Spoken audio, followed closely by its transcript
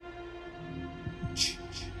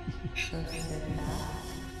So sit back.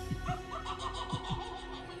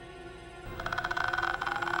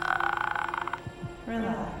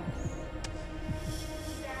 Relax.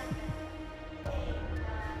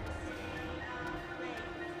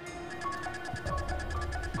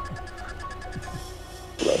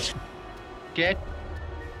 Let's get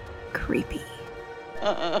creepy.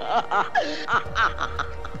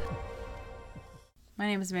 My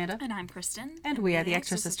name is Amanda. And I'm Kristin. And we are the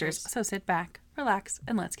Extra Sisters. So sit back, relax,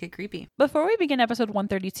 and let's get creepy. Before we begin episode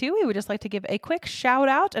 132, we would just like to give a quick shout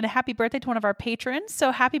out and a happy birthday to one of our patrons.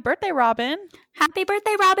 So happy birthday, Robin. Happy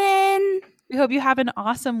birthday, Robin. We hope you have an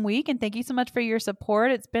awesome week, and thank you so much for your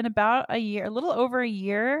support. It's been about a year, a little over a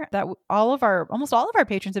year that almost all of our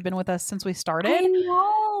patrons have been with us since we started. I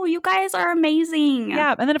know. You guys are amazing.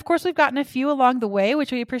 Yeah. And then, of course, we've gotten a few along the way,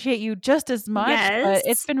 which we appreciate you just as much. Yes. But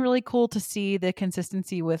it's been really cool to see the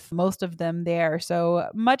consistency with most of them there. So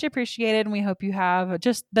much appreciated. And we hope you have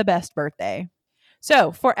just the best birthday.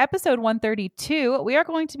 So for episode 132, we are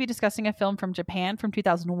going to be discussing a film from Japan from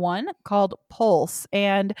 2001 called Pulse.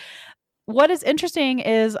 And what is interesting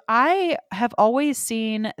is I have always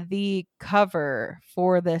seen the cover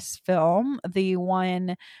for this film, the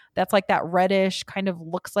one that's like that reddish kind of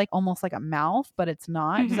looks like almost like a mouth, but it's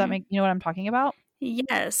not. Does that make you know what I'm talking about?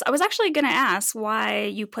 Yes. I was actually going to ask why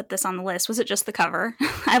you put this on the list. Was it just the cover?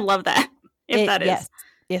 I love that. Yes.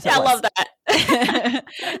 Yes, yeah, I love that.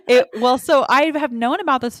 So I have known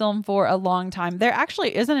about this film for a long time. There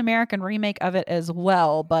actually is an American remake of it as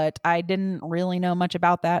well, but I didn't really know much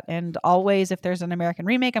about that. And always, if there's an American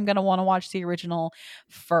remake, I'm going to want to watch the original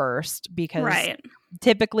first because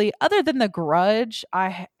typically, other than The Grudge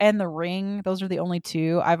and The Ring, those are the only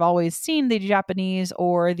two. I've always seen the Japanese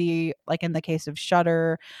or the, like in the case of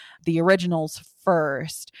Shudder, the originals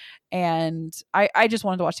first. And I just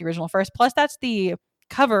wanted to watch the original first. Plus, that's the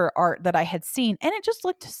cover art that I had seen, and it just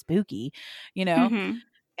looked spooky, you know?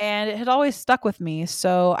 And it had always stuck with me.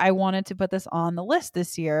 So I wanted to put this on the list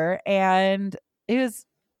this year. And it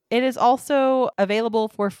is also available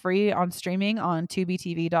for free on streaming on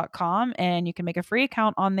tubetv.com, and you can make a free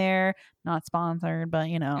account on there. Not sponsored, but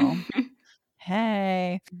you know.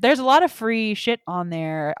 Hey, there's a lot of free shit on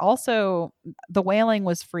there. Also, The Wailing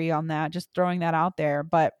was free on that, just throwing that out there,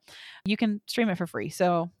 but you can stream it for free.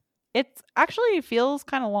 So it actually feels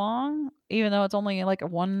kind of long, even though it's only like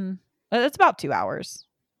it's about 2 hours.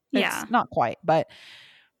 It's not quite, but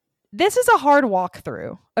this is a hard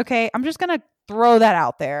walkthrough. Okay. I'm just going to throw that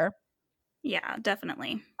out there. Yeah,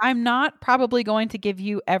 definitely. I'm not probably going to give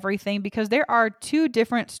you everything because there are 2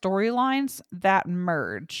 different storylines that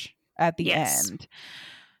merge at the end.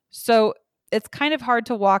 So it's kind of hard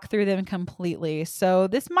to walk through them completely. So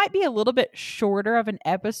this might be a little bit shorter of an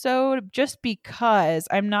episode just because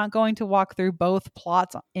I'm not going to walk through both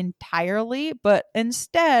plots entirely, but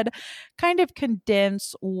instead kind of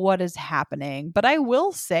condense what is happening. But I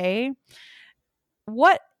will say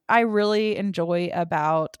what I really enjoy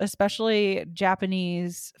about especially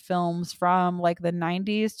Japanese films from like the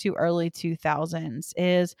 90s to early 2000s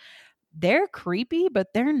is they're creepy, but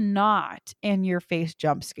they're not in your face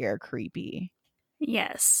jump scare creepy.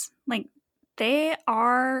 Yes. Like they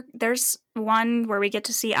are. There's one where we get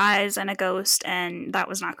to see eyes and a ghost, and that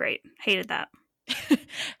was not great. Hated that.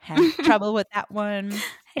 Had trouble with that one.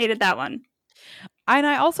 Hated that one. And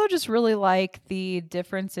I also just really like the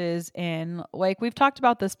differences in, like, we've talked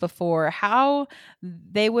about this before, how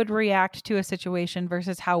they would react to a situation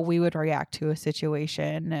versus how we would react to a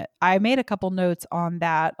situation. I made a couple notes on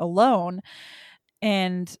that alone.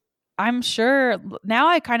 And I'm sure now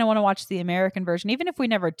I kind of want to watch the American version, even if we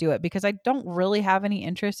never do it, because I don't really have any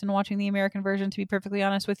interest in watching the American version, to be perfectly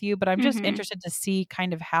honest with you. But I'm just interested to see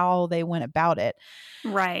kind of how they went about it.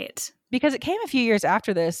 Right. Because it came a few years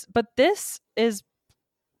after this, but this is,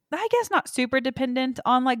 I guess, not super dependent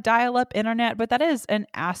on like dial-up internet, but that is an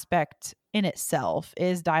aspect in itself,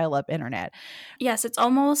 is dial-up internet. Yes, it's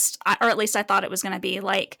almost, or at least I thought it was going to be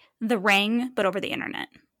like The Ring, but over the internet.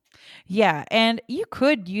 Yeah, and you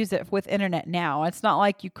could use it with internet now. It's not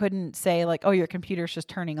like you couldn't say like, oh, your computer's just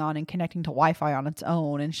turning on and connecting to Wi-Fi on its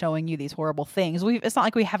own and showing you these horrible things. It's not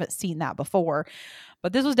like we haven't seen that before,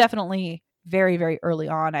 but this was definitely very, very early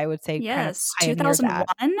on, I would say. Yes, 2001?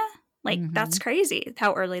 Like, that's crazy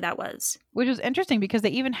how early that was. Which was interesting because they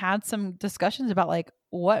even had some discussions about like,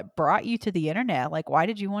 what brought you to the internet? Like, why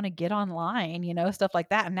did you want to get online? You know, stuff like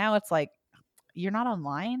that. And now it's like, you're not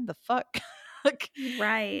online? The fuck?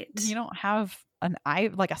 Right. You don't have a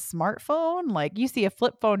smartphone? Like, you see a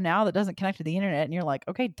flip phone now that doesn't connect to the internet and you're like,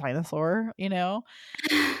 okay, dinosaur, you know?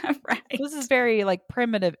 Right. This is very like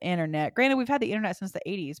primitive internet. Granted, we've had the internet since the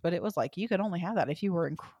 80s, but it was like you could only have that if you were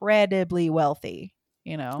incredibly wealthy.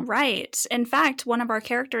 you know? Right. In fact, one of our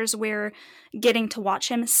characters, we're getting to watch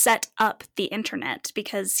him set up the internet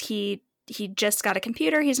because he just got a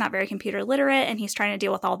computer. He's not very computer literate, and he's trying to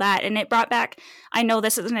deal with all that. And it brought back, I know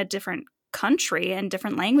this is in a different country and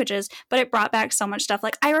different languages, but it brought back so much stuff.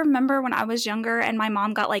 Like, I remember when I was younger and my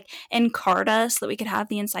mom got like Encarta so that we could have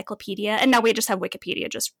the encyclopedia, and now we just have Wikipedia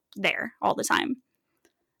just there all the time.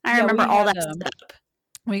 I Yeah, remember we all had that stuff.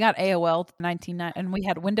 we got AOL 1990, and we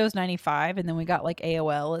had Windows 95, and then we got like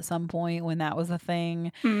AOL at some point when that was a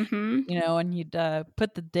thing. Mm-hmm. You know, and you'd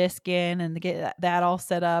put the disc in and get that all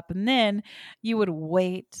set up, and then you would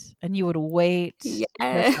wait and you would wait for it to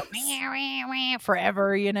Yes. go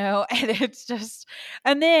forever, you know, and it's just,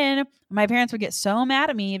 and then my parents would get so mad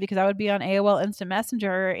at me because I would be on AOL Instant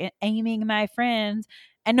Messenger aiming my friends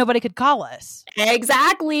and nobody could call us.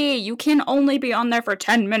 Exactly. You can only be on there for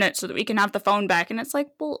 10 minutes so that we can have the phone back. And it's like,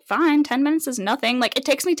 well, fine, 10 minutes is nothing. Like, it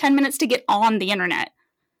takes me 10 minutes to get on the internet.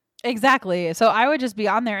 Exactly. So I would just be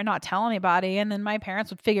on there and not tell anybody. And then my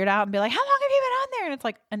parents would figure it out and be like, how long have you been on there? And it's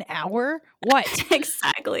like, an hour? What?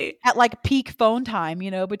 Exactly. At like peak phone time,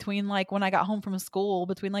 you know, between like when I got home from school,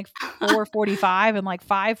 between like 4:45 and like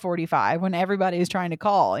 5:45 when everybody's trying to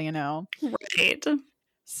call, you know. Right.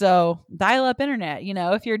 So dial up internet, you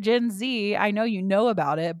know, if you're Gen Z, I know you know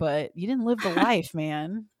about it, but you didn't live the life,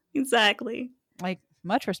 man. Exactly. Like,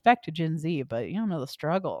 much respect to Gen Z, but you don't know the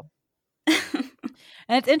struggle.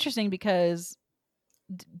 And it's interesting because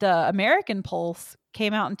the American Pulse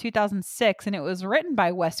came out in 2006 and it was written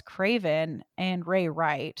by Wes Craven and Ray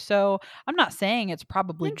Wright. So I'm not saying it's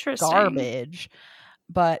probably Interesting. garbage,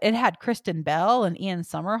 but it had Kristen Bell and Ian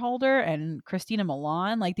Somerhalder and Christina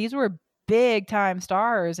Milan. Like, these were big time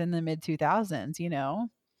stars in the mid 2000s, you know?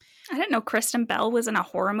 I didn't know Kristen Bell was in a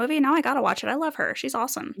horror movie. Now I gotta watch it. I love her. She's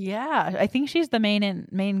awesome. Yeah, I think she's the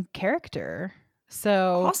main character.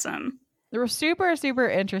 So Awesome. they were super, super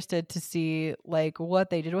interested to see like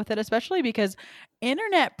what they did with it, especially because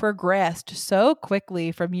internet progressed so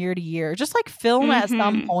quickly from year to year, just like film at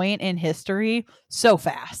some point in history, so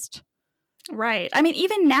fast. Right. I mean,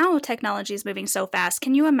 even now technology is moving so fast.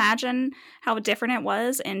 Can you imagine how different it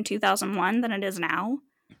was in 2001 than it is now?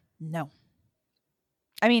 No.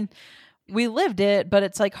 I mean, we lived it, but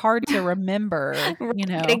it's like hard to remember, you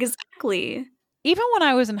know. Exactly. Even when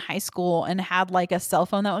I was in high school and had like a cell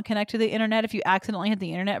phone that would connect to the internet, if you accidentally hit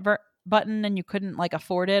the internet button and you couldn't like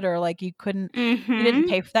afford it, or like you didn't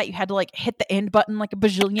pay for that, you had to like hit the end button like a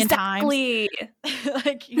bajillion times.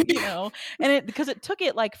 Like, you know, and because it took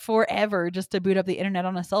it like forever just to boot up the internet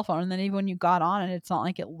on a cell phone. And then even when you got on it, it's not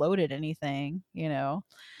like it loaded anything, you know?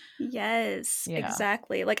 Yes, Yeah.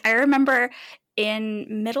 exactly. Like, I remember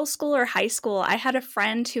in middle school or high school, I had a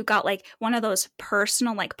friend who got like one of those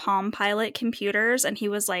personal like Palm Pilot computers, and he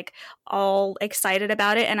was like all excited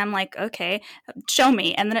about it. And I'm like, okay, show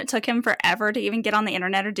me. And then it took him forever to even get on the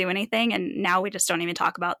internet or do anything. And now we just don't even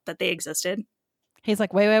talk about that they existed. He's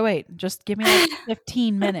like, wait. Just give me like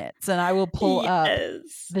 15 minutes and I will pull up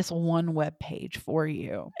this one web page for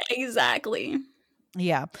you. Exactly.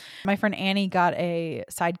 Yeah. My friend Annie got a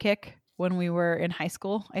Sidekick when we were in high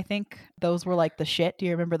school. I think those were like the shit. Do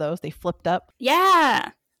you remember those? They flipped up.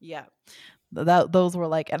 Yeah. Yeah. Those were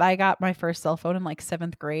like, and I got my first cell phone in like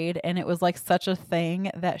 7th grade, and it was like such a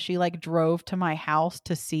thing that she like drove to my house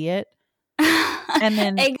to see it. And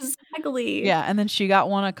then exactly. Yeah, and then she got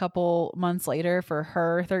one a couple months later for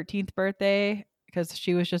her 13th birthday because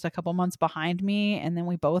she was just a couple months behind me, and then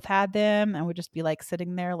we both had them and we'd just be like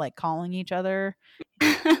sitting there like calling each other.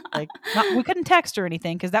 Like, we couldn't text or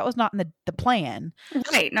anything because that was not in the plan.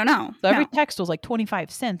 Right. No. So every text was like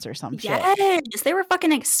 25 cents or some shit. Yes, they were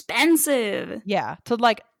fucking expensive. Yeah, to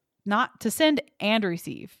like not to send and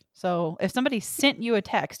receive. So if somebody sent you a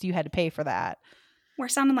text, you had to pay for that. We're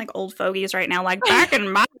sounding like old fogies right now, like back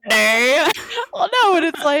in my day. Well, no, and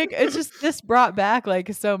it's like, it's just, this brought back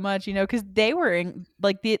like so much, you know, because they were in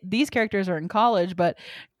like these characters are in college, but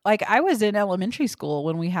like I was in elementary school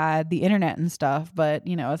when we had the internet and stuff, but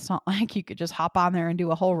you know, it's not like you could just hop on there and do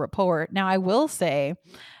a whole report. Now, I will say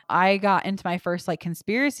I got into my first like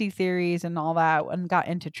conspiracy theories and all that and got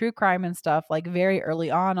into true crime and stuff like very early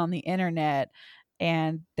on the internet.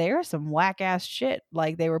 And there's some whack ass shit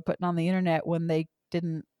like they were putting on the internet when they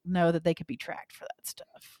didn't know that they could be tracked for that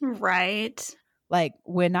stuff. Right. Like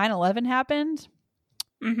when 9/11 happened,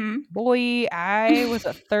 boy, I was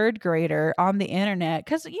a 3rd grader on the internet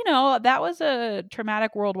because, you know, that was a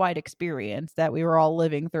traumatic worldwide experience that we were all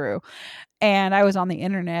living through. And I was on the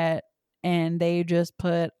internet and they just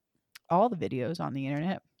put all the videos on the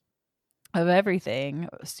internet of everything,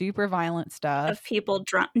 super violent stuff. Of people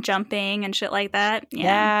jumping and shit like that.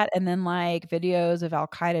 Yeah. That, and then like videos of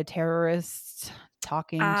Al-Qaeda terrorists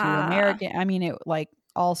talking to Uh, American. I mean, it like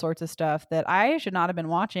all sorts of stuff that I should not have been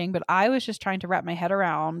watching, but I was just trying to wrap my head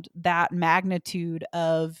around that magnitude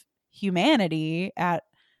of humanity at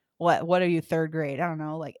what are you, third grade? I don't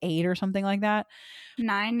know, like 8 or something like that.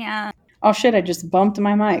 9, yeah. Oh shit, I just bumped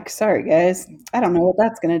my mic. Sorry, guys. I don't know what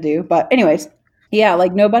that's going to do. But, anyways, yeah,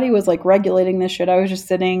 like nobody was like regulating this shit. I was just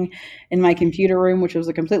sitting in my computer room, which was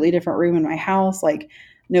a completely different room in my house. Like,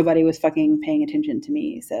 nobody was fucking paying attention to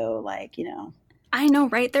me. So, like, I know,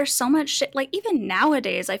 right? There's so much shit. Like, even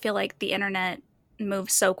nowadays, I feel like the internet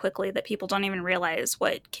moves so quickly that people don't even realize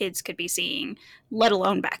what kids could be seeing, let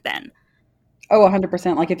alone back then. oh,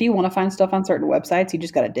 100%. Like, if you want to find stuff on certain websites, you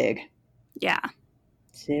just got to dig. Yeah.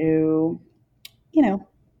 So, you know,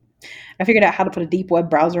 I figured out how to put a deep web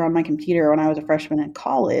browser on my computer when I was a freshman in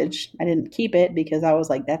college. I didn't keep it because I was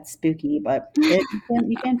like, that's spooky, but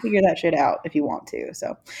you can figure that shit out if you want to.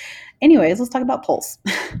 So, anyways, let's talk about Pulse.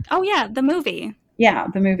 Oh, yeah, the movie. Yeah,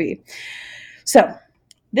 the movie. So,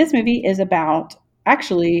 this movie is about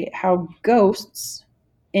actually how ghosts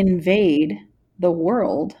invade the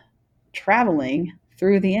world traveling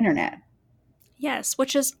through the internet. Yes,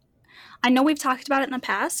 which is, I know we've talked about it in the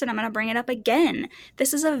past, and I'm going to bring it up again.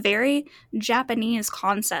 This is a very Japanese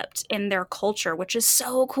concept in their culture, which is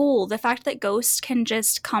so cool. The fact that ghosts can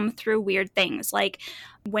just come through weird things, like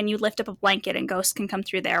when you lift up a blanket and ghosts can come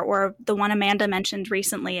through there, or the one Amanda mentioned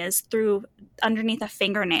recently is through underneath a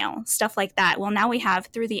fingernail, stuff like that. Well, now we have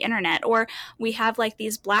through the internet, or we have like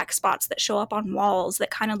these black spots that show up on walls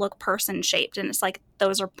that kind of look person shaped, and it's like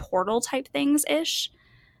those are portal type things ish.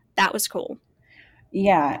 That was cool.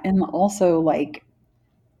 Yeah, and also like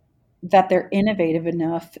that they're innovative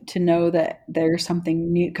enough to know that there's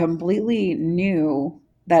something new, completely new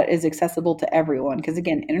that is accessible to everyone. Because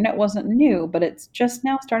again, internet wasn't new, but it's just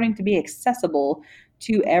now starting to be accessible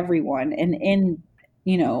to everyone, and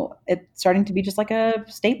it's starting to be just like a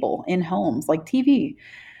staple in homes, like TV.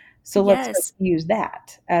 So let's Yes. use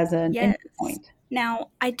that as an Yes. entry point. Now,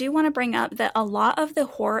 I do want to bring up that a lot of the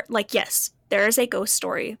horror, like, yes, there is a ghost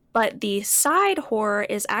story, but the side horror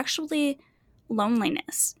is actually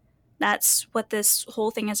loneliness. That's what this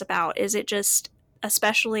whole thing is about. Is it just,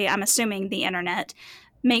 especially, I'm assuming the internet,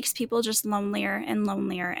 makes people just lonelier and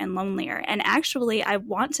lonelier and lonelier. And actually, I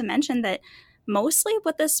want to mention that mostly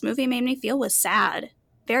what this movie made me feel was sad.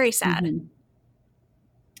 Very sad. Mhm.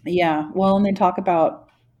 Yeah. Well, and they talk about,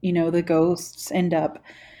 the ghosts end up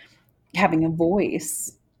having a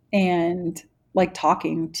voice and like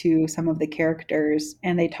talking to some of the characters,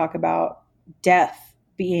 and they talk about death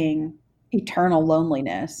being eternal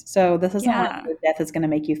loneliness. So this isn't like Yeah. the death is going to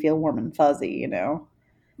make you feel warm and fuzzy.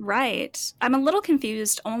 Right. I'm a little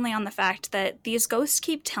confused only on the fact that these ghosts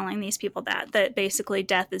keep telling these people that basically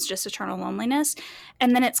death is just eternal loneliness.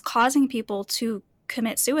 And then it's causing people to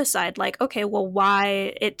commit suicide. Like, okay, well,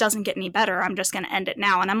 why it doesn't get any better? I'm just going to end it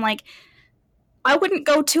now. And I'm like, I wouldn't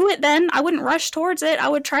go to it then. I wouldn't rush towards it. I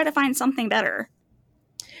would try to find something better.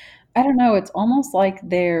 I don't know. It's almost like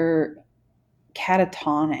they're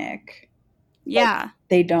catatonic. Like Yeah,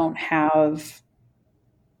 they don't have,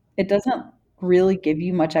 it doesn't really give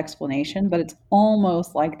you much explanation, but it's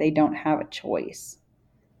almost like they don't have a choice.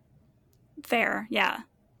 fair. Yeah.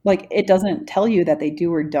 Like it doesn't tell you that they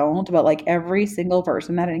do or don't, but like every single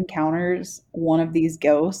person that encounters one of these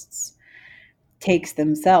ghosts takes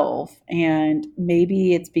themselves. And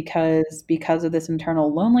maybe it's because of this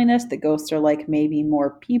internal loneliness, the ghosts are like maybe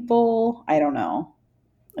more people. I don't know.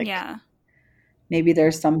 Like Yeah. maybe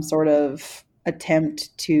there's some sort of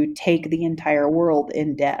attempt to take the entire world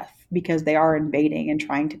in death because they are invading and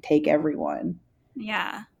trying to take everyone,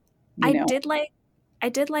 Yeah. you I know. did like I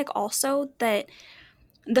did like also that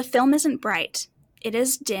the film isn't bright. It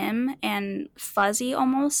is dim and fuzzy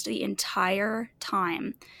almost the entire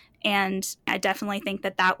time. And I definitely think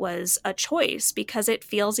that that was a choice because it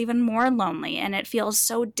feels even more lonely and it feels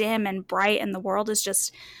so dim and bright, and the world is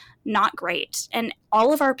just not great. And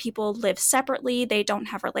all of our people live separately. They don't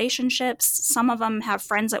have relationships. Some of them have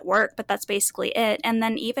friends at work, but that's basically it. And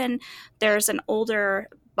then even there's an older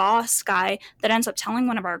boss guy that ends up telling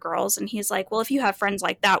one of our girls, and he's like, well, if you have friends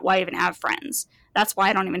like that, why even have friends? That's why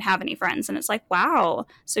I don't even have any friends. And it's like, wow,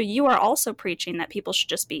 so you are also preaching that people should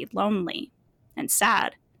just be lonely and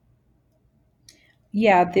sad.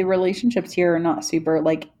 Yeah, the relationships here are not super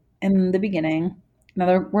like in the beginning. Now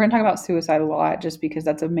we're gonna talk about suicide a lot just because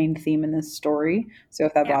that's a main theme in this story. So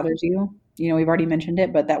if that Yeah. bothers you, we've already mentioned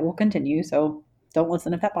it, but that will continue. So don't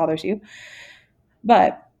listen if that bothers you.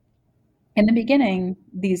 But in the beginning,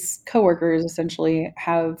 these coworkers essentially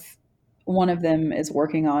have one of them is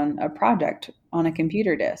working on a project on a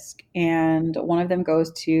computer disk, and one of them goes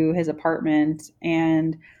to his apartment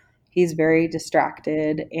and He's very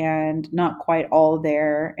distracted and not quite all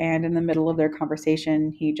there. And in the middle of their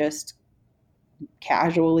conversation, he just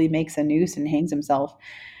casually makes a noose and hangs himself.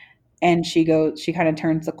 And she kind of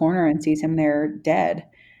turns the corner and sees him there dead.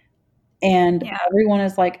 And Yeah. everyone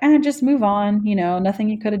is like, ah, just move on, nothing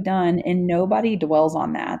you could have done. And nobody dwells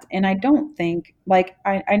on that. And I don't think, like,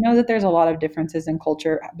 I know that there's a lot of differences in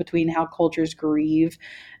culture between how cultures grieve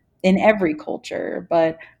in every culture,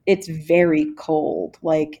 but it's very cold.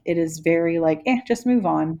 Like, it is very like, just move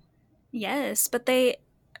on. Yes, but they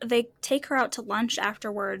take her out to lunch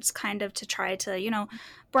afterwards, kind of to try to,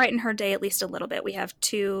 brighten her day at least a little bit. We have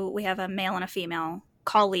a male and a female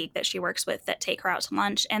colleague that she works with that take her out to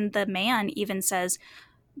lunch, and the man even says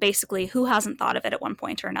basically, who hasn't thought of it at one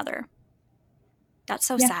point or another? That's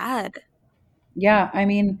so Yeah. sad. Yeah. I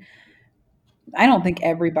mean, I don't think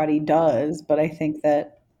everybody does, but I think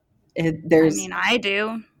that it, I there's, mean, I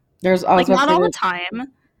do. I was Like, about to not say all the that.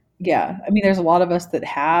 time. Yeah. I mean, there's a lot of us that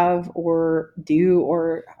have or do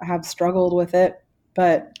or have struggled with it,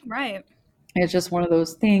 but Right. it's just one of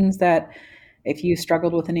those things that if you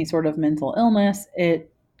struggled with any sort of mental illness,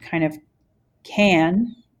 it kind of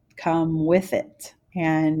can come with it.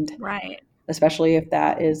 And Right. especially if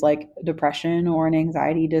that is like depression or an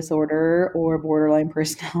anxiety disorder or borderline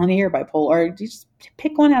personality or bipolar, you just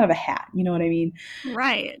pick one out of a hat. You know what I mean?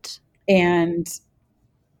 Right. And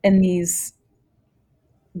in these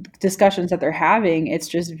discussions that they're having, it's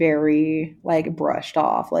just very like brushed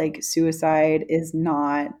off. Like suicide is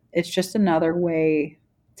not, it's just another way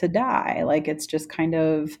to die. Like it's just kind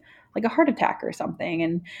of like a heart attack or something.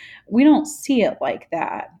 And we don't see it like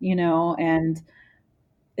that, and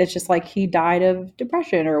it's just like he died of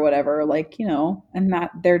depression or whatever, like, and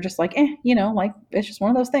that they're just like, like it's just one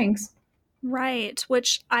of those things. Right.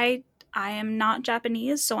 Which I am not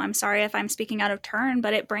Japanese, so I'm sorry if I'm speaking out of turn,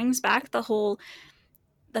 but it brings back the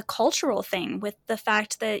cultural thing with the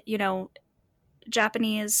fact that,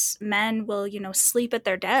 Japanese men will, sleep at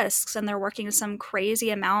their desks and they're working some crazy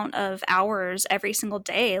amount of hours every single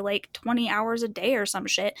day, like 20 hours a day or some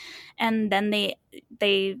shit. And then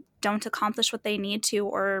they don't accomplish what they need to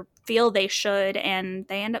or feel they should, and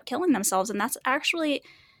they end up killing themselves. And that's actually,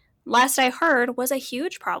 last I heard, was a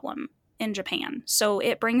huge problem in Japan. So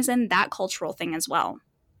it brings in that cultural thing as well.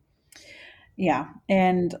 Yeah.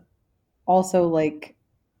 And also like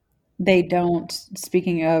they don't,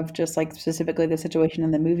 speaking of just like specifically the situation in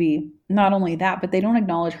the movie, not only that, but they don't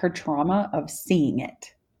acknowledge her trauma of seeing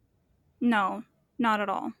it. No, not at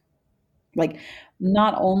all. Like,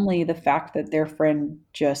 not only the fact that their friend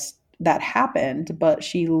just that happened, but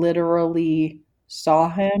she literally saw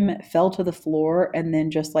him, fell to the floor, and then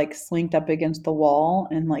just like slinked up against the wall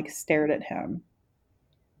and like stared at him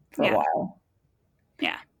for a Yeah. while.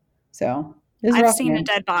 Yeah. So it's I've rough, seen a man.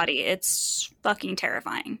 dead body. It's fucking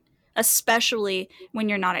terrifying, especially when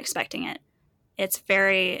you're not expecting it. It's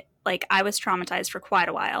very, like, I was traumatized for quite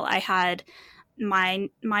a while. I had my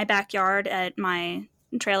backyard at my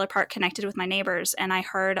trailer park connected with my neighbors, and I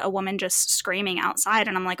heard a woman just screaming outside,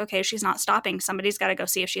 and I'm like, okay, she's not stopping, somebody's got to go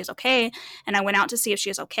see if she is okay. And I went out to see if she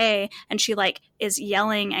is okay, and she like is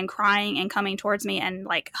yelling and crying and coming towards me and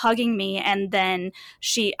like hugging me, and then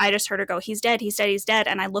I just heard her go, he's dead, he's dead, he's dead.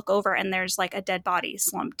 And I look over and there's like a dead body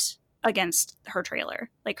slumped against her trailer.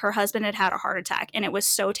 Like her husband had had a heart attack, and it was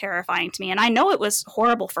so terrifying to me. And I know it was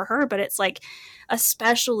horrible for her, but it's like,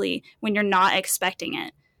 especially when you're not expecting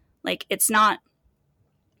it. Like, it's not,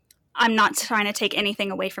 I'm not trying to take anything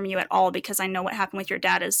away from you at all, because I know what happened with your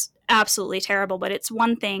dad is absolutely terrible, but it's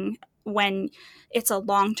one thing when it's a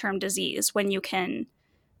long-term disease, when you can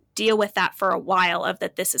deal with that for a while of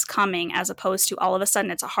that this is coming, as opposed to all of a sudden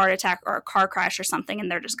it's a heart attack or a car crash or something and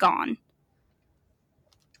they're just gone.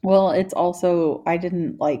 Well, it's also, I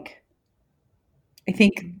didn't like, I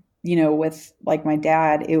think, with like my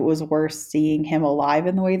dad, it was worse seeing him alive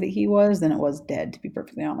in the way that he was than it was dead, to be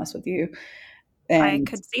perfectly honest with you. I And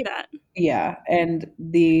could see that. yeah, and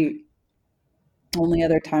the only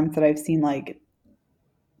other times that I've seen like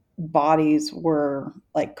bodies were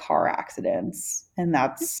like car accidents, and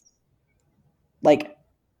that's like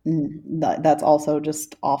that's also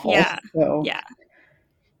just awful. Yeah. So Yeah.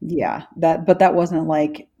 yeah, but that wasn't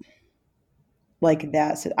like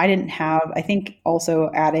that. So I didn't have. I think also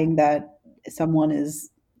adding that someone is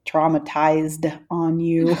traumatized on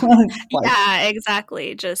you, it's like Yeah,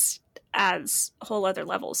 exactly. Just adds whole other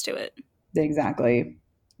levels to it. exactly,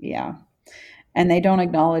 yeah. And they don't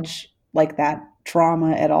acknowledge like that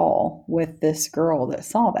trauma at all with this girl that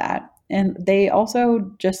saw that. And they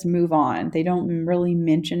also just move on. They don't really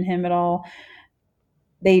mention him at all.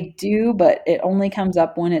 They do, but it only comes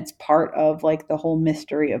up when it's part of like the whole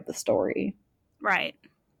mystery of the story. Right.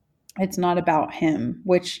 It's not about him,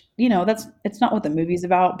 which, it's not what the movie's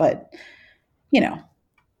about, but, you know,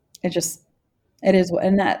 it just, it is,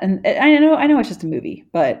 and I know it's just a movie,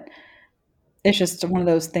 but it's just one of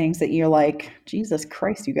those things that you're like, Jesus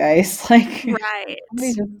Christ, you guys, like, somebody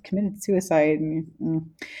Right. just committed suicide.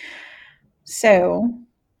 So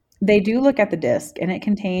they do look at the disc, and it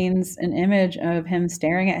contains an image of him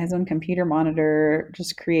staring at his own computer monitor,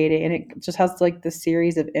 just creating, and it just has like this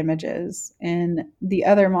series of images. And the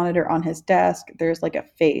other monitor on his desk, there's like a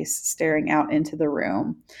face staring out into the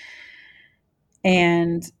room.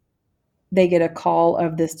 And they get a call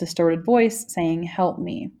of this distorted voice saying, "Help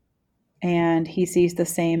me." And he sees the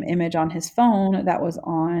same image on his phone that was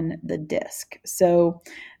on the disc. So,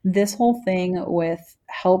 this whole thing with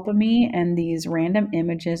 "Help Me" and these random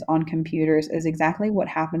images on computers is exactly what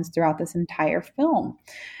happens throughout this entire film.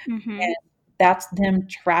 Mm-hmm. And that's them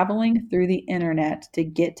traveling through the internet to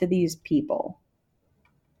get to these people.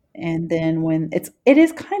 And then when it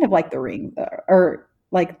is kind of like the ring, or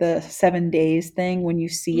like the 7 days thing when you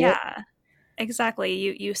see it. Yeah,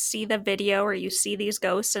 exactly. You see the video or you see these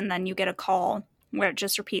ghosts, and then you get a call where it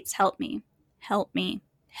just repeats, "Help me, help me,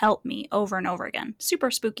 help me," over and over again.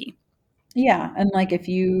 Super spooky. Yeah. And like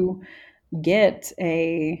get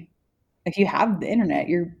a if you have the internet,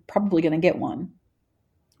 you're probably going to get one.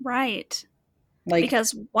 Right. Like,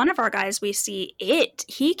 Because one of our guys we see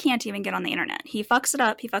he can't even get on the internet. He fucks it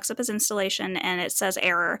up. He fucks up his installation and it says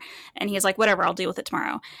error. And he's like, whatever, I'll deal with it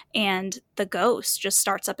tomorrow. And the ghost just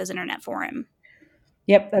starts up his internet for him.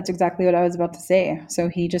 yep, that's exactly what I was about to say. So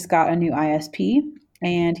he just got a new ISP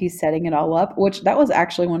and he's setting it all up, which that was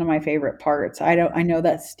actually one of my favorite parts. I know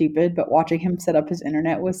that's stupid, but watching him set up his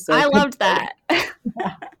internet was so I loved that.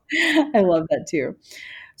 I love that too.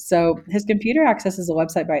 So his computer accesses a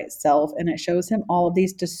website by itself, and it shows him all of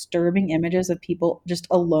these disturbing images of people just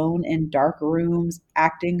alone in dark rooms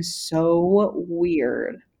acting so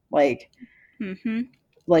weird. Mm-hmm.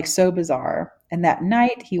 Like so bizarre. And that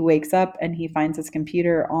night he wakes up and he finds his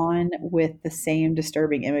computer on with the same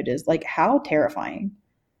disturbing images. Like, how terrifying.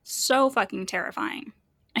 So fucking terrifying.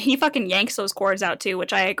 He fucking yanks those cords out too,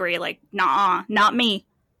 which I agree. Like, nah, not me.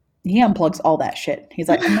 He unplugs all that shit. He's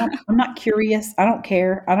like, I'm not curious. I don't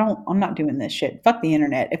care. I'm not doing this shit. Fuck the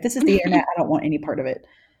internet. If this is the internet, I don't want any part of it.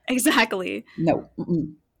 Exactly. No.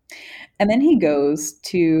 Mm-mm. And then he goes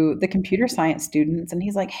to the computer science students and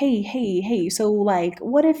he's like, "Hey, hey, hey, so like,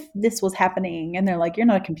 what if this was happening?" And they're like, "You're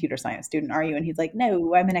not a computer science student, are you?" And he's like,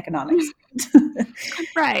 "No, I'm in economics."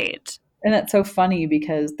 Right. And that's so funny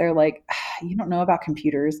because they're like, "You don't know about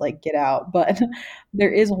computers, like, get out." But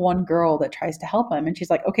there is one girl that tries to help him. And she's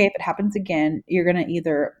like, "Okay, if it happens again, you're going to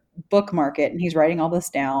either bookmark it," and he's writing all this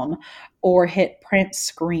down, "or hit print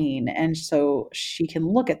screen." And so she can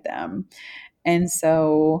look at them. And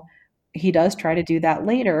so he does try to do that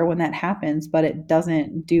later when that happens, but it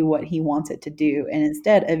doesn't do what he wants it to do. And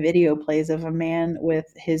instead, a video plays of a man with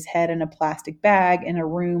his head in a plastic bag in a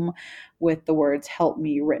room with the words "Help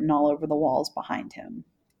Me" written all over the walls behind him.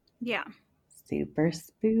 Yeah. Super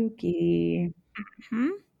spooky. Hmm.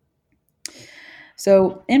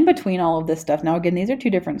 So, in between all of this stuff, now again, these are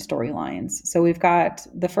two different storylines. So, we've got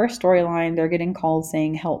the first storyline, they're getting called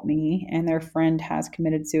saying, "Help me," and their friend has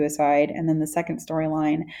committed suicide. And then the second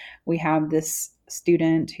storyline, we have this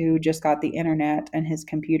student who just got the internet and his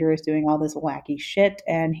computer is doing all this wacky shit.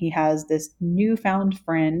 And he has this newfound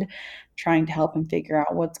friend trying to help him figure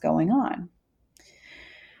out what's going on.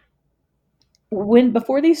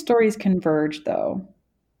 Before these stories converge, though,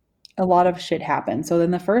 a lot of shit happens. So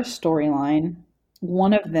then the first storyline,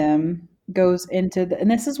 one of them goes into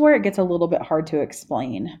and this is where it gets a little bit hard to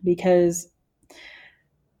explain because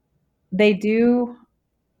they do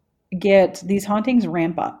get these hauntings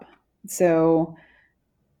ramp up. So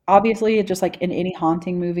obviously, just like in any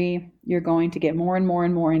haunting movie, you're going to get more and more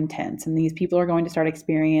and more intense, and these people are going to start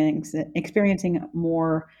experiencing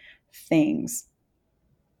more things.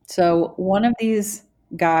 So one of these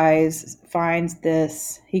guys finds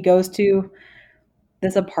this. He goes to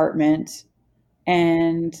this apartment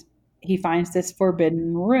and he finds this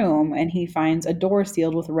forbidden room and he finds a door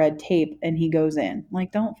sealed with red tape and he goes in.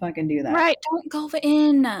 Like, don't fucking do that. Right. Don't go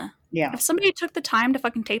in. Yeah. If somebody took the time to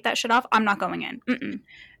fucking take that shit off, I'm not going in. Mm-mm.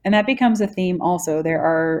 And that becomes a theme also.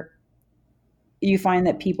 You find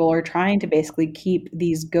that people are trying to basically keep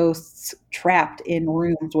these ghosts trapped in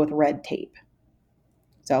rooms with red tape.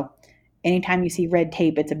 So anytime you see red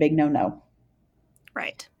tape, it's a big no-no.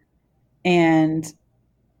 Right. And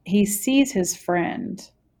he sees his friend,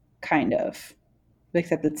 kind of,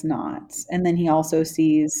 except it's not. And then he also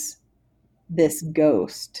sees this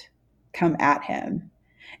ghost come at him.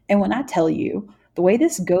 And when I tell you, the way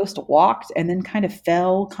this ghost walked and then kind of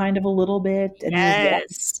fell kind of a little bit and was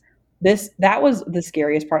walking, Yes. that was the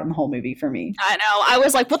scariest part in the whole movie for me. I know. I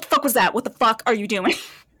was like, what the fuck was that? What the fuck are you doing?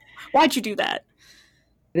 Why'd you do that?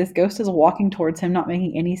 This ghost is walking towards him, not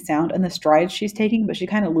making any sound, and the strides she's taking, but she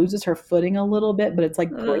kind of loses her footing a little bit, but it's like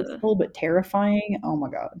Ugh. graceful but terrifying. Oh my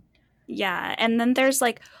God. Yeah. And then there's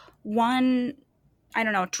like one, I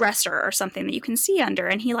don't know, dresser or something that you can see under,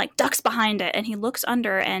 and he like ducks behind it and he looks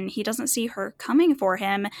under and he doesn't see her coming for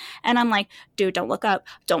him. And I'm like, dude, don't look up.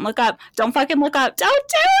 Don't look up. Don't fucking look up. Don't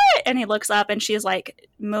do it. And he looks up and she's like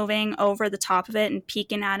moving over the top of it and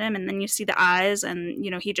peeking at him. And then you see the eyes and,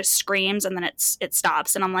 you know, he just screams and then it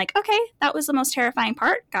stops. And I'm like, okay, that was the most terrifying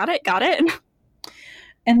part. Got it. Got it.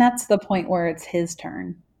 And that's the point where it's his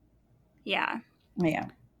turn. Yeah. Yeah.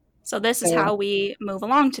 So this is So how we move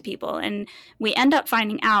along to people. And we end up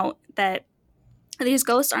finding out that these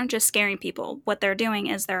ghosts aren't just scaring people. What they're doing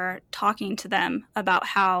is they're talking to them about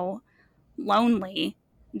how lonely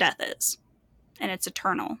death is. And it's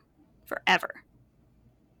eternal, forever.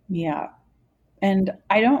 yeah. And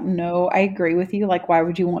I don't know. I agree with you. Like, why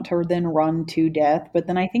would you want to then run to death? But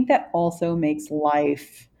then I think that also makes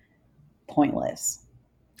life pointless.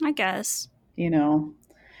 I guess. You know,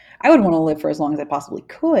 I would want to live for as long as I possibly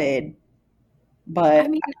could, I but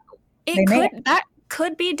mean, they may. that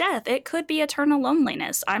could be death. It could be eternal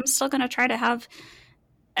loneliness. I'm still going to try to have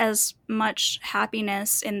as much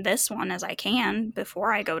happiness in this one as I can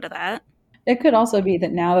before I go to that. It could also be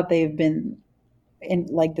that now that they've been in,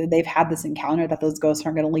 like, they've had this encounter, that those ghosts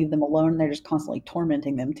aren't going to leave them alone. They're just constantly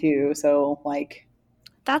tormenting them too. So, like,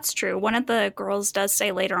 That's true. One of the girls does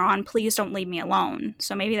say later on, please don't leave me alone.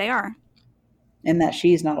 So maybe they are. and that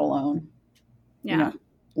she's not alone. You Yeah, know,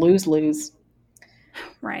 lose lose.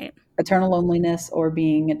 right. Eternal loneliness or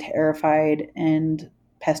being terrified and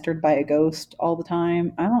pestered by a ghost all the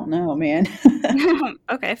time. I don't know, man.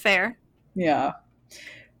 Okay, fair. Yeah.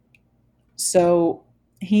 So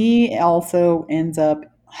he also ends up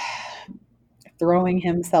throwing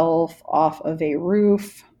himself off of a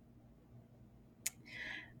roof,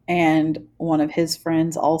 and one of his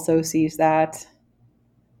friends also sees that,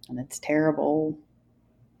 and it's terrible.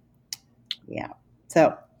 Yeah.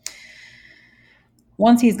 So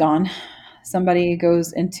once he's gone, somebody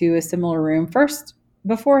goes into a similar room. First,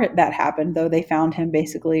 before that happened, though, they found him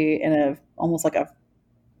basically in a almost like a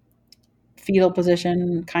fetal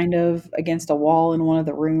position, kind of against a wall in one of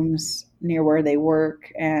the rooms near where they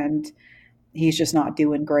work, and he's just not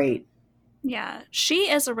doing great. Yeah, she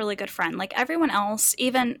is a really good friend. Like everyone else,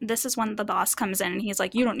 even this is when the boss comes in and he's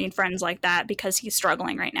like, you don't need friends like that because he's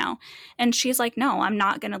struggling right now. And she's like, no, I'm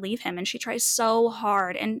not going to leave him. And she tries so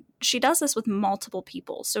hard. And she does this with multiple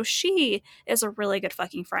people. So she is a really good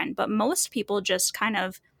fucking friend. But most people just kind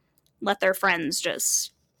of let their friends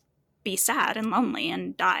just be sad and lonely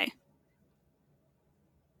and die.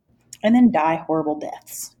 And then die horrible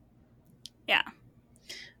deaths. Yeah.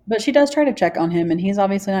 But she does try to check on him, and he's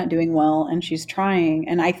obviously not doing well, and she's trying.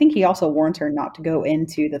 And I think he also warns her not to go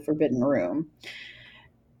into the forbidden room,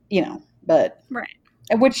 but Right.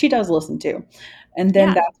 which she does listen to. And then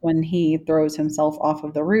Yeah. that's when he throws himself off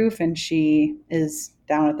of the roof, and she is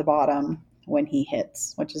down at the bottom when he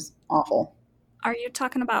hits, which is awful. Are you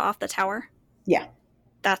talking about off the tower? Yeah.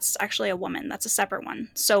 That's actually a woman. That's a separate one.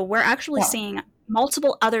 So we're actually Yeah. seeing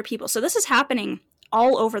multiple other people. So this is happening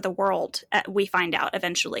all over the world, we find out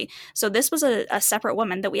eventually. So this was a separate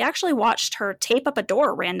woman that we actually watched her tape up a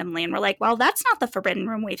door randomly. And we're like, well, that's not the forbidden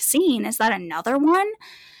room we've seen. Is that another one?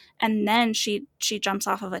 And then she jumps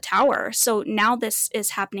off of a tower. So now this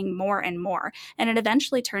is happening more and more. And it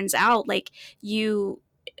eventually turns out like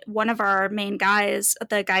one of our main guys,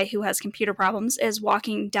 the guy who has computer problems, is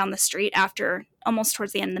walking down the street after almost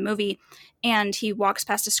towards the end of the movie, and he walks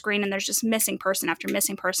past a screen and there's just missing person after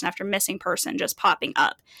missing person after missing person just popping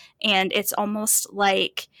up. And it's almost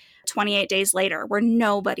like 28 days later where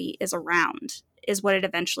nobody is around is what it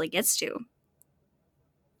eventually gets to.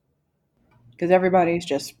 Because everybody's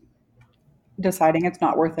just deciding it's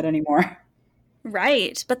not worth it anymore.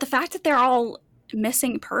 Right. But the fact that they're all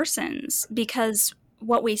missing persons, because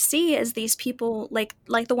what we see is these people like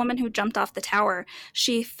the woman who jumped off the tower,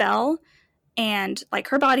 she fell and like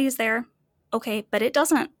her body is there. Okay, but it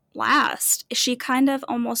doesn't last. She kind of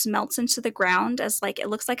almost melts into the ground as like it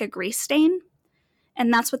looks like a grease stain.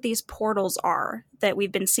 And that's what these portals are that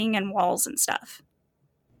we've been seeing in walls and stuff.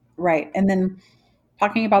 Right. And then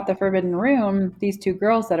talking about the forbidden room, these two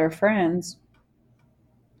girls that are friends,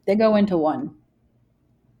 they go into one.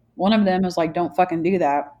 One of them is like, don't fucking do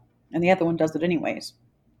that. And the other one does it anyways.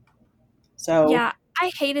 So Yeah,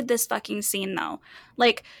 I hated this fucking scene though.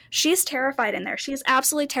 Like, she's terrified in there. She's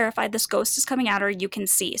absolutely terrified. This ghost is coming at her, you can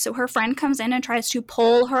see. So her friend comes in and tries to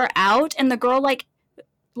pull her out, and the girl like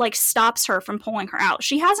stops her from pulling her out.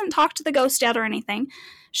 She hasn't talked to the ghost yet or anything.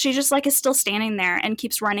 She just like is still standing there and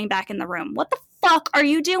keeps running back in the room. What the fuck are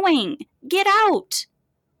you doing? Get out.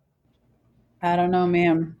 I don't know,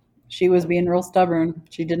 ma'am. She was being real stubborn.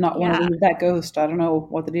 She did not want to Yeah, leave that ghost. I don't know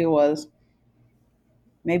what the deal was.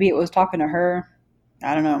 Maybe it was talking to her.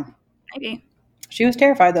 I don't know. maybe. She was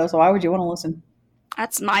terrified though, so why would you want to listen?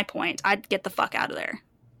 That's my point. I'd get the fuck out of there.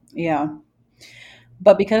 Yeah.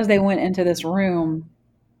 But because they went into this room,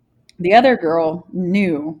 the other girl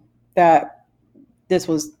knew that this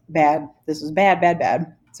was bad. This was bad, bad,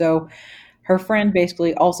 bad. So her friend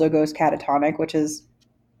basically also goes catatonic, which is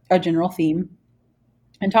a general theme.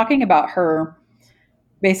 And talking about her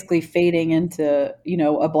basically fading into,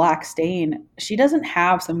 a black stain, she doesn't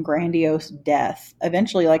have some grandiose death.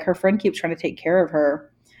 Eventually, like her friend keeps trying to take care of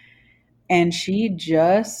her, and she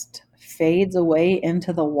just fades away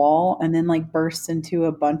into the wall and then like bursts into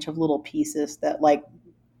a bunch of little pieces that like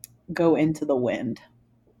go into the wind.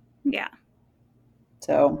 Yeah.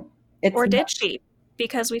 So it's Or not, did she?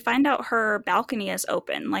 Because we find out her balcony is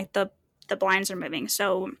open, like the blinds are moving.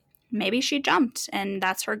 So maybe she jumped and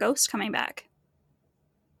that's her ghost coming back.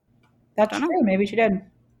 that's Don't know. true. Maybe she did.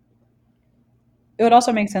 It would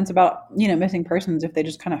also make sense about, missing persons if they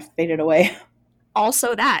just kind of faded away.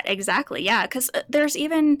 Also that, exactly. Yeah, cuz there's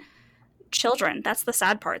even children. That's the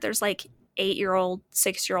sad part. There's like 8-year-old,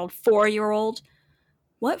 6-year-old, 4-year-old.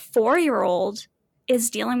 What 4-year-old is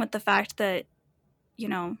dealing with the fact that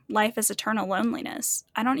life is eternal loneliness?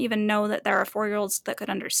 I don't even know that there are 4-year-olds that could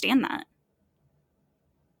understand that.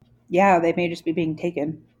 Yeah, they may just be being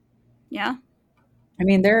taken. Yeah. I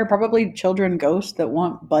mean, there are probably children ghosts that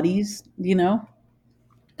want buddies.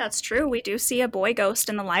 That's true. We do see a boy ghost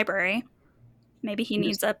in the library. Maybe he Just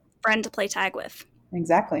needs a friend to play tag with.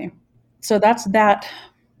 exactly. So that's that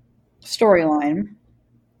storyline.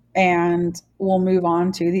 And we'll move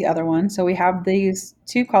on to the other one. So we have these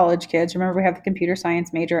two college kids. Remember, we have the computer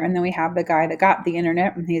science major, and then we have the guy that got the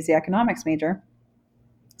internet, and he's the economics major.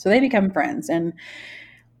 So they become friends. And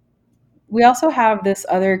we also have this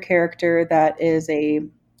other character that is a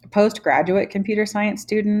postgraduate computer science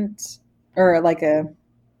student, or like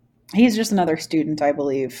he's just another student, I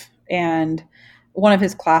believe, and one of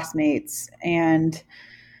his classmates. And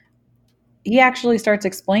he actually starts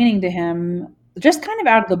explaining to him just kind of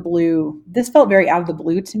out of the blue. This felt very out of the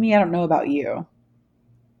blue to me. I don't know about you.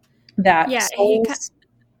 That Yeah, he souls,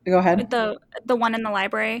 go ahead. the one in the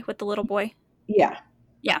library with the little boy. Yeah.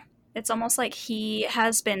 Yeah. It's almost like he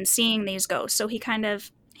has been seeing these ghosts. So he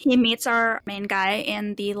meets our main guy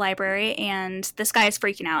in the library, and this guy is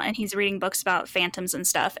freaking out and he's reading books about phantoms and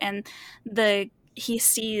stuff, and he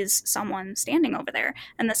sees someone standing over there,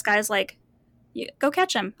 and this guy's like, go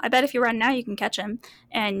catch him. I bet if you run now you can catch him.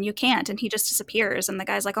 And you can't, and he just disappears, and the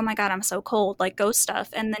guy's like, oh my god, I'm so cold, like ghost stuff.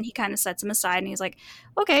 And then he kind of sets him aside and he's like,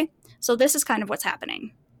 okay, so this is kind of what's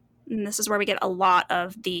happening. And this is where we get a lot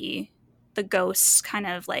of the ghosts kind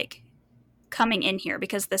of like coming in here,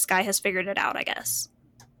 because this guy has figured it out, I guess.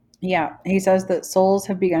 Yeah. He says that souls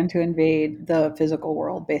have begun to invade the physical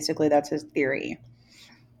world. Basically, that's his theory.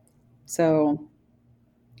 So,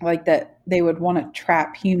 like that they would want to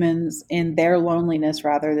trap humans in their loneliness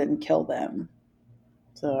rather than kill them.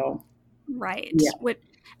 So, Right. yeah.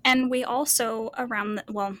 And we also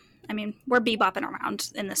well, I mean, we're bebopping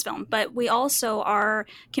around in this film, but we also, our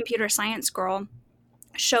computer science girl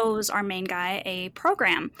shows our main guy a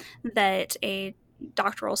program that a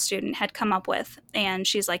doctoral student had come up with, and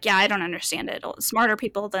she's like, yeah, I don't understand it. Smarter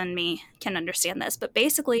people than me can understand this. But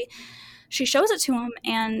basically she shows it to him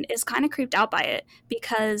and is kind of creeped out by it,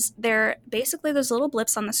 because they're basically those little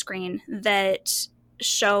blips on the screen that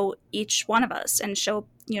show each one of us, and show,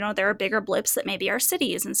 there are bigger blips that maybe are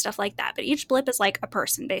cities and stuff like that, but each blip is like a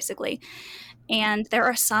person basically. And there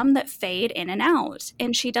are some that fade in and out,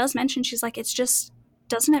 and she does mention, she's like, it's just,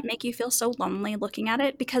 doesn't it make you feel so lonely looking at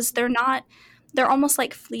it? Because they're almost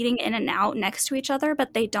like fleeting in and out next to each other,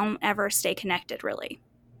 but they don't ever stay connected really,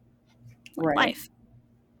 like Right. life.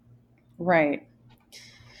 Right.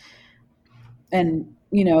 And,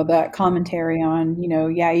 that commentary on,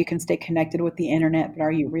 yeah, you can stay connected with the internet, but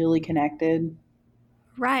are you really connected?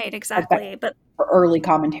 Right, Like that exactly. But early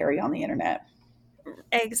commentary on the internet.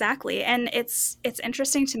 exactly. And it's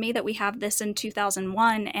interesting to me that we have this in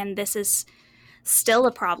 2001, and this is still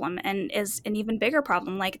a problem and is an even bigger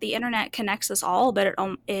problem. Like the internet connects us all, but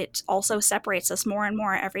it also separates us more and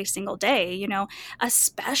more every single day, you know,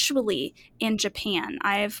 especially in Japan.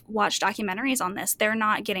 I've watched documentaries on this. They're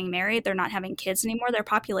not getting married, they're not having kids anymore. Their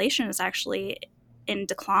population is actually in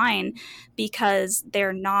decline because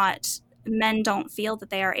they're not men don't feel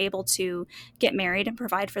that they are able to get married and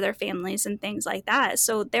provide for their families and things like that.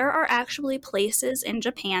 So there are actually places in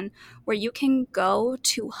Japan where you can go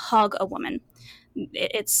to hug a woman.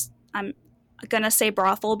 It's I'm gonna say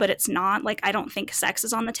brothel, but it's not. Like, I don't think sex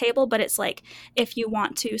is on the table, but it's like if you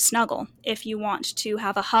want to snuggle, if you want to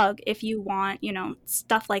have a hug, if you want, you know,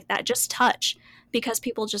 stuff like that, just touch, because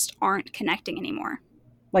people just aren't connecting anymore.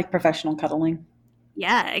 Like professional cuddling.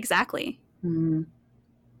 Yeah, exactly. Mm.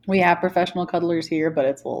 We have professional cuddlers here, but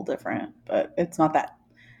it's a little different. But it's not that.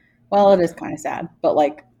 Well, it is kind of sad, but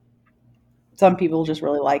like some people just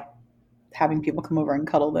really like having people come over and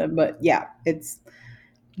cuddle them. But yeah, it's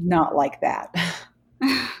not like that.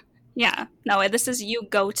 Yeah, no, this is you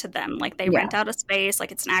go to them. Like they Yeah, rent out a space,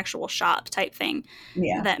 like it's an actual shop type thing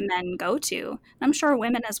yeah, that men go to. I'm sure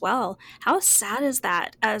women as well. How sad is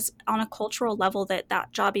that as on a cultural level that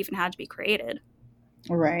that job even had to be created?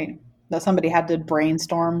 right. That somebody had to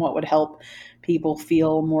brainstorm what would help people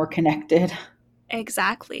feel more connected.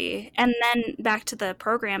 Exactly. And then back to the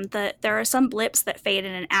program, there are some blips that fade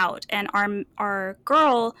in and out, and our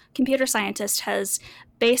girl computer scientist has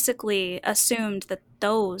basically assumed that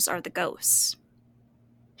those are the ghosts.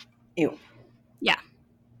 Ew. Yeah.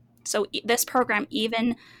 So this program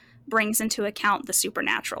even brings into account the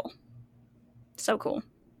supernatural. So cool,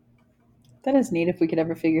 That is neat if we could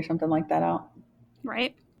ever figure something like that out.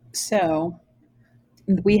 right? So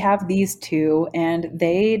we have these two, and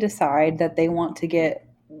they decide that they want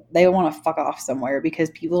to fuck off somewhere because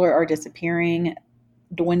people are disappearing,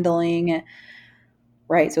 dwindling,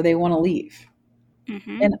 right? So they want to leave.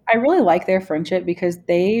 Mm-hmm. And I really like their friendship because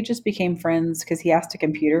they just became friends because he asked a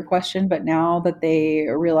computer question. But now that they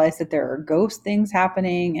realize that there are ghost things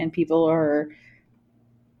happening and people are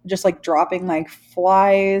just like dropping like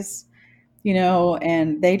flies,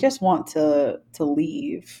 and they just want to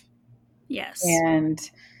leave. Yes. And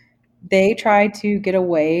they try to get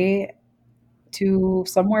away to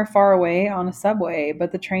somewhere far away on a subway,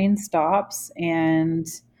 but the train stops and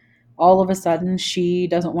all of a sudden she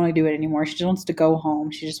doesn't want to do it anymore. She just wants to go home.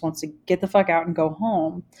 She just wants to get the fuck out and go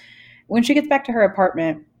home. When she gets back to her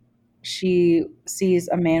apartment, she sees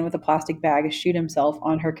a man with a plastic bag shoot himself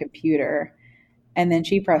on her computer. And then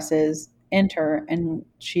she presses enter and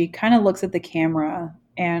she kind of looks at the camera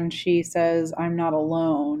and she says, "I'm not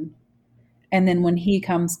alone." And then when he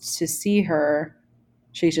comes to see her,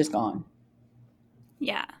 she's just gone.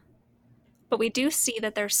 Yeah. But we do see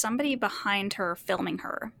that there's somebody behind her filming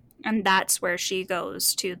her. And that's where she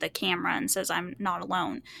goes to the camera and says, I'm not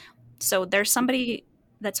alone. So there's somebody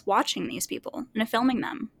that's watching these people and filming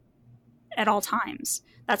them at all times.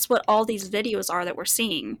 That's what all these videos are that we're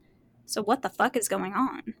seeing. So what the fuck is going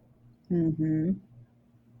on? Mm-hmm.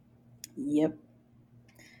 Yep.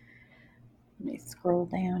 Let me scroll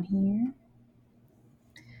down here.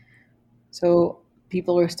 So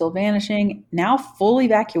people are still vanishing. Now full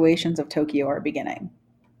evacuations of Tokyo are beginning.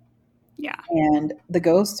 Yeah. And the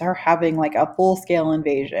ghosts are having like a full scale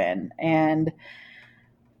invasion. And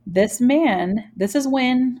this is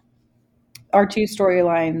when our two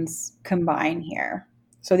storylines combine here.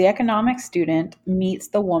 So the economics student meets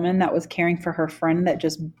the woman that was caring for her friend that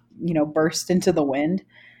just, burst into the wind.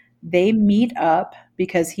 They meet up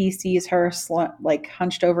because he sees her like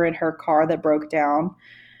hunched over in her car that broke down.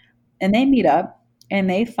 And they meet up and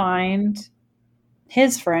they find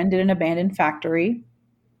his friend in an abandoned factory.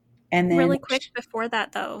 And then, Really quick before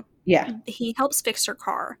that, though, yeah, he helps fix her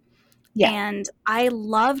car. yeah, And I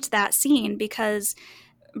loved that scene because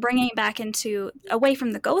bringing it back into away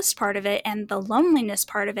from the ghost part of it and the loneliness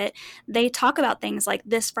part of it, they talk about things like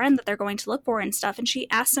this friend that they're going to look for and stuff. And she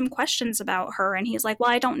asks some questions about her, and he's like, well,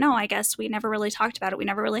 I don't know. I guess we never really talked about it. We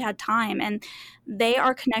never really had time. And they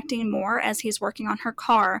are connecting more as he's working on her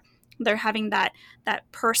car. They're having that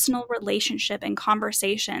personal relationship and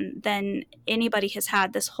conversation than anybody has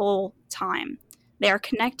had this whole time. They are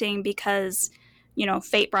connecting because, you know,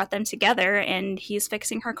 fate brought them together and he's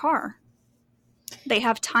fixing her car. They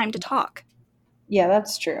have time to talk. yeah,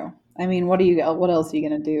 that's true. I mean, what else are you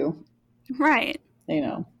going to do? Right. You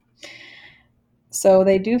know. So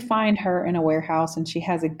they do find her in a warehouse and she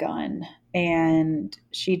has a gun and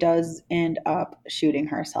she does end up shooting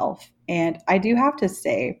herself. And I do have to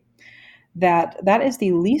say that that is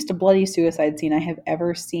the least bloody suicide scene I have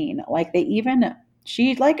ever seen. Like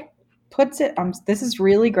she like puts it, this is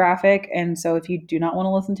really graphic. And so if you do not want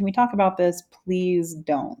to listen to me talk about this, please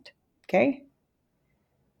don't. Okay.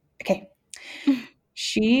 Okay.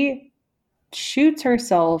 She shoots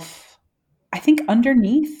herself, I think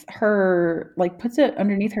underneath her, like puts it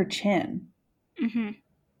underneath her chin. Mm-hmm.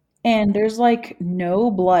 And there's like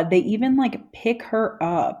no blood. They even like pick her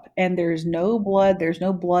up and there's no blood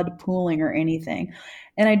pooling or anything.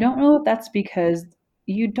 And I don't know if that's because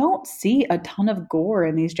you don't see a ton of gore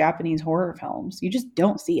in these Japanese horror films. You just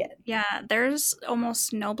don't see it. Yeah, there's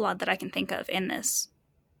almost no blood that I can think of in this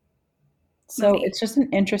So movie. it's just an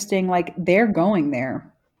interesting, like, they're going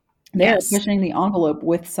there. They're Yes. pushing the envelope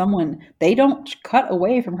with someone. They don't cut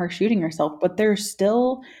away from her shooting herself, but there's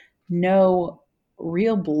still no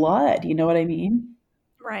real blood. You know what I mean?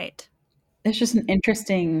 Right. It's just an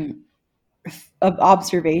interesting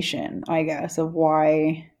observation, I guess, of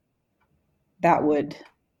why that would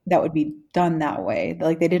that would be done that way.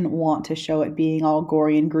 Like they didn't want to show it being all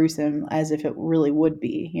gory and gruesome as if it really would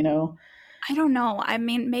be, you know? I don't know. I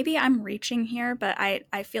mean, maybe I'm reaching here, but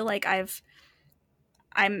I feel like I'm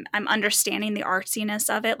understanding the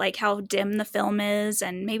artsiness of it, like how dim the film is,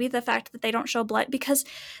 and maybe the fact that they don't show blood because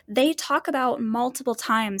they talk about multiple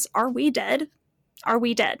times, are we dead? Are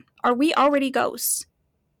we dead? Are we already ghosts?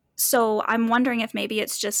 So I'm wondering if maybe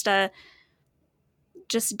it's just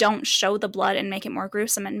don't show the blood and make it more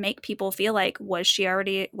gruesome and make people feel like was she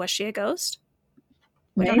a ghost?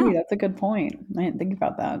 We don't Maybe know. that's a good point. I didn't think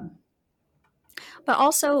about that. But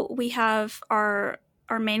also we have our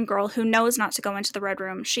main girl who knows not to go into the red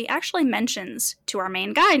room. She actually mentions to our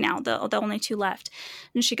main guy now, the only two left.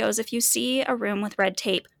 And she goes, if you see a room with red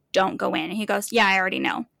tape, don't go in. And he goes, yeah, I already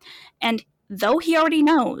know. And though he already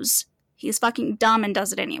knows, he's fucking dumb and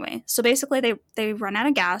does it anyway. So basically they run out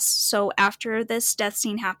of gas. So after this death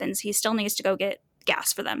scene happens, he still needs to go get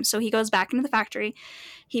gas for them. So he goes back into the factory.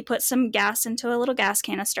 He puts some gas into a little gas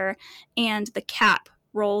canister and the cap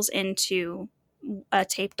rolls into a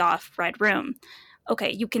taped off red room.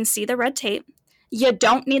 Okay, you can see the red tape. You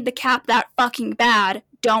don't need the cap that fucking bad.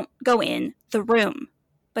 Don't go in the room.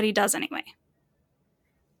 But he does anyway.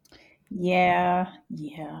 Yeah,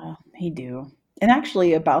 yeah, they do. And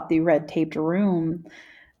actually, about the red taped room,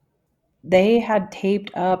 they had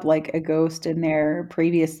taped up like a ghost in there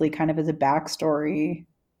previously, kind of as a backstory.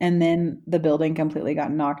 And then the building completely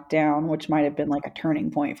got knocked down, which might have been like a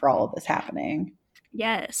turning point for all of this happening.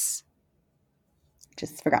 Yes.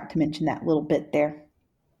 Just forgot to mention that little bit there.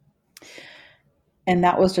 And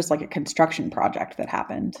that was just like a construction project that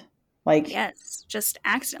happened. Like, Yes. Just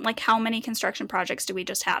accident. Like, how many construction projects do we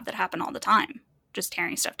just have that happen all the time? Just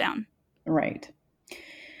tearing stuff down. right.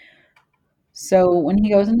 So when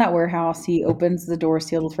he goes in that warehouse, he opens the door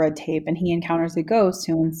sealed with red tape and he encounters a ghost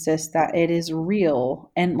who insists that it is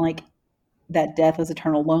real and like that death is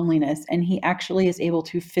eternal loneliness. And he actually is able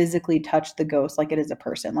to physically touch the ghost like it is a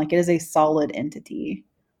person, like it is a solid entity.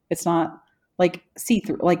 It's not like see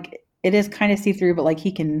through, like it is kind of see through, but like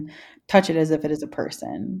he can touch it as if it is a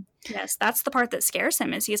person. Yes, that's the part that scares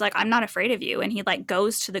him is he's like, I'm not afraid of you. And he like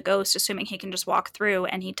goes to the ghost, assuming he can just walk through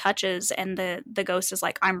and he touches and the ghost is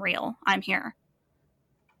like, I'm real. I'm here.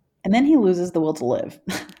 And then he loses the will to live.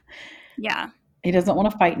 Yeah. He doesn't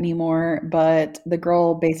want to fight anymore, but the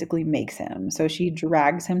girl basically makes him. So she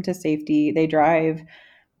drags him to safety. They drive.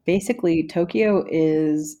 Basically, Tokyo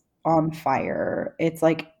is on fire. It's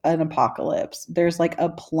like an apocalypse. There's like a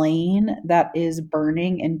plane that is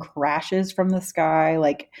burning and crashes from the sky.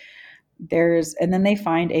 Like and then they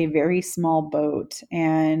find a very small boat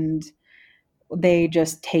and they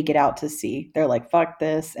just take it out to sea. They're like, fuck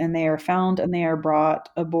this. And they are found and they are brought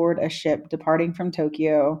aboard a ship departing from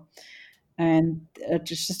Tokyo, and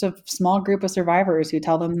just a small group of survivors who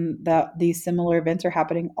tell them that these similar events are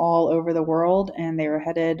happening all over the world and they were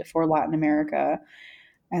headed for Latin America.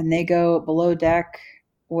 And they go below deck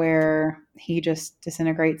where he just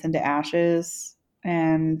disintegrates into ashes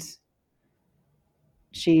and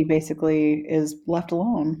she basically is left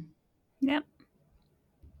alone. Yep.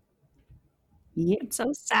 Yeah. It's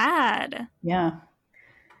so sad. Yeah.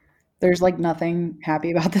 There's like nothing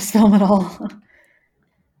happy about this film at all.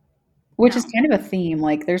 Which is No. kind of a theme.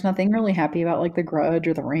 Like, there's nothing really happy about like The Grudge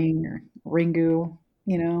or The Ring or Ringu,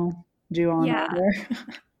 you know, Ju-on Yeah. either.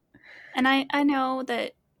 And I know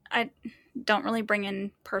that I don't really bring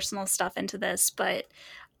in personal stuff into this, but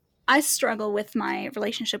I struggle with my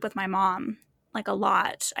relationship with my mom like a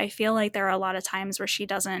lot. I feel like there are a lot of times where she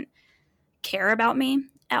doesn't care about me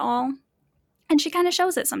at all. And she kind of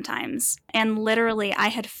shows it sometimes. And literally, I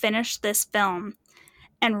had finished this film,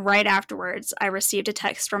 and right afterwards, I received a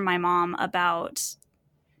text from my mom about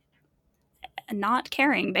not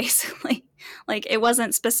caring, basically. Like, it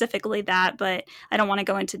wasn't specifically that, but I don't want to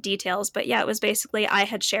go into details. But yeah, it was basically I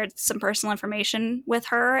had shared some personal information with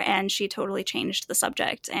her, and she totally changed the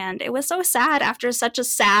subject. And it was so sad after such a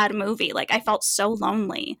sad movie. Like, I felt so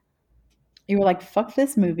lonely. You were like, fuck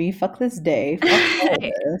this movie, fuck this day, fuck all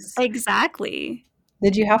of this. Exactly.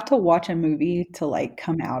 Did you have to watch a movie to like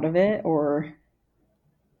come out of it, or?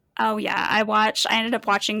 Oh yeah, I ended up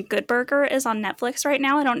watching Good Burger is on Netflix right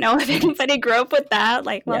now. I don't know if anybody grew up with that.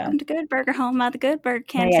 Like, Yeah. welcome to Good Burger, home of the Good Burger,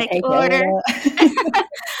 can May I take take your your order. order?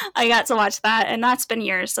 I got to watch that, and that's been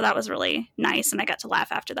years, so that was really nice, and I got to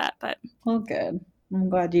laugh after that. But Well, good. I'm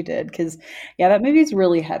glad you did because, yeah, that movie's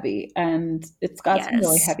really heavy and it's got some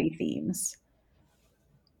really yes. heavy themes.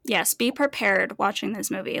 Yes, be prepared watching this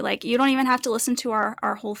movie. Like, you don't even have to listen to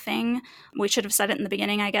our whole thing. We should have said it in the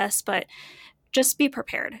beginning, I guess, but just be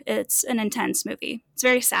prepared. It's an intense movie. It's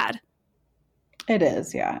very sad. It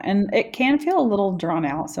is, yeah. And it can feel a little drawn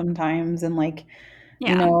out sometimes. And, like,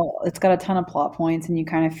 Yeah. it's got a ton of plot points, and you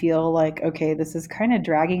kind of feel like, okay, this is kind of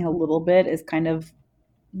dragging a little bit, is kind of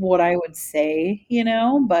what I would say,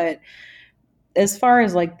 But as far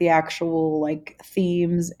as like the actual like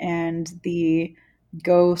themes and the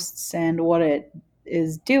ghosts and what it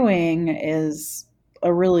is doing is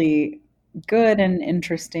a really good and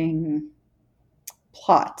interesting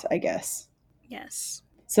plot, I guess. Yes.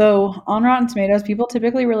 So on Rotten Tomatoes, people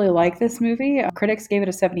typically really like this movie. Critics gave it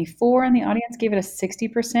a 74 and the audience gave it a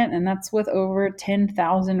 60%, and that's with over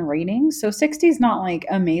 10,000 ratings. So 60 is not like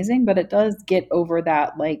amazing, but it does get over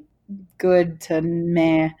that like good to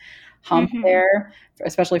meh hump Mm-hmm. there,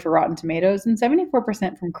 especially for Rotten Tomatoes. And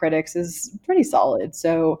 74% from critics is pretty solid.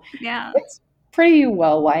 So Yeah. it's pretty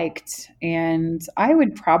well liked. And I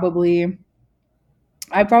probably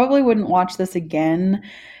wouldn't watch this again.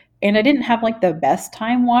 And I didn't have like the best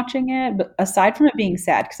time watching it, but aside from it being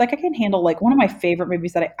sad, because like I can handle like one of my favorite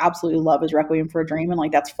movies that I absolutely love is Requiem for a Dream, and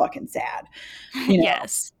like that's fucking sad.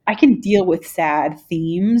 Yes. I can deal with sad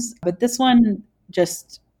themes, but this one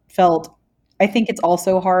just felt, I think it's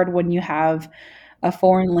also hard when you have a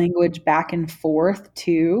foreign language back and forth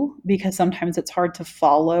too, because sometimes it's hard to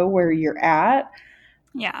follow where you're at.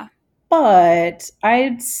 Yeah. But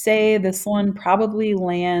I'd say this one probably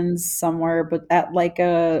lands somewhere, but at like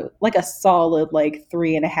a solid like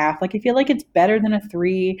 3.5. Like I feel like it's better than a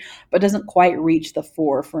 3, but doesn't quite reach the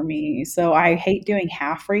 4 for me. So I hate doing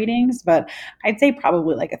half ratings, but I'd say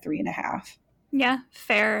probably like a 3.5. Yeah.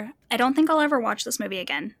 Fair. I don't think I'll ever watch this movie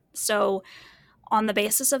again. So, on the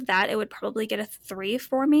basis of that, it would probably get a 3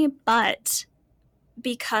 for me. But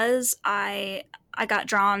because I got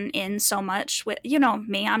drawn in so much with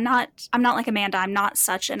me, I'm not like Amanda. I'm not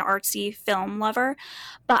such an artsy film lover,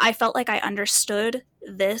 but I felt like I understood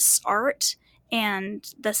this art and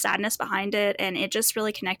the sadness behind it, and it just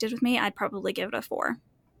really connected with me. I'd probably give it a 4.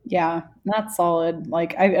 Yeah, that's solid.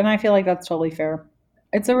 I feel like that's totally fair.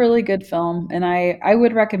 It's a really good film, and I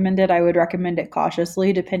would recommend it. I would recommend it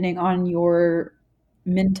cautiously, depending on your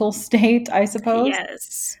mental state, I suppose.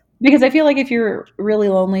 Yes. Because I feel like if you're really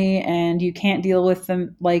lonely and you can't deal with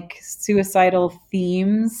them like suicidal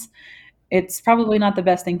themes, it's probably not the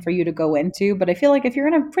best thing for you to go into. But I feel like if you're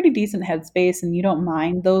in a pretty decent headspace and you don't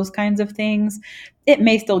mind those kinds of things, it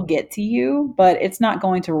may still get to you, but it's not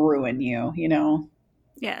going to ruin you.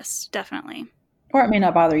 Yes, definitely. Or it may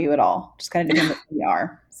not bother you at all. Just kind of depends on who you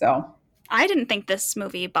are. So I didn't think this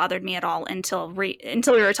movie bothered me at all until we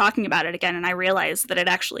were talking about it again, and I realized that it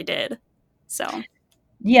actually did. So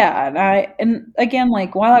yeah, and again,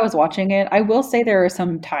 like while I was watching it, I will say there are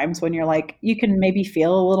some times when you're like you can maybe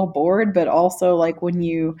feel a little bored, but also like when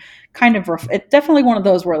you kind of it's definitely one of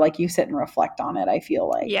those where like you sit and reflect on it, I feel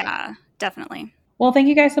like. yeah, definitely. Well, thank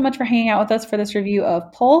you guys so much for hanging out with us for this review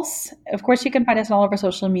of Pulse. Of course, you can find us on all of our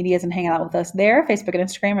social medias and hang out with us there. Facebook and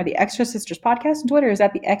Instagram are the Extra Sisters Podcast, and Twitter is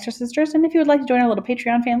at the Extra Sisters. And if you would like to join our little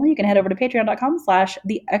Patreon family, you can head over to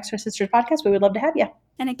patreon.com/the Extra Sisters Podcast. We would love to have you.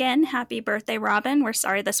 And again, happy birthday, Robin. We're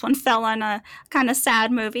sorry this one fell on a kind of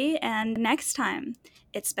sad movie. And next time,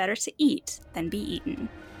 it's better to eat than be eaten.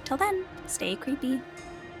 Till then, stay creepy.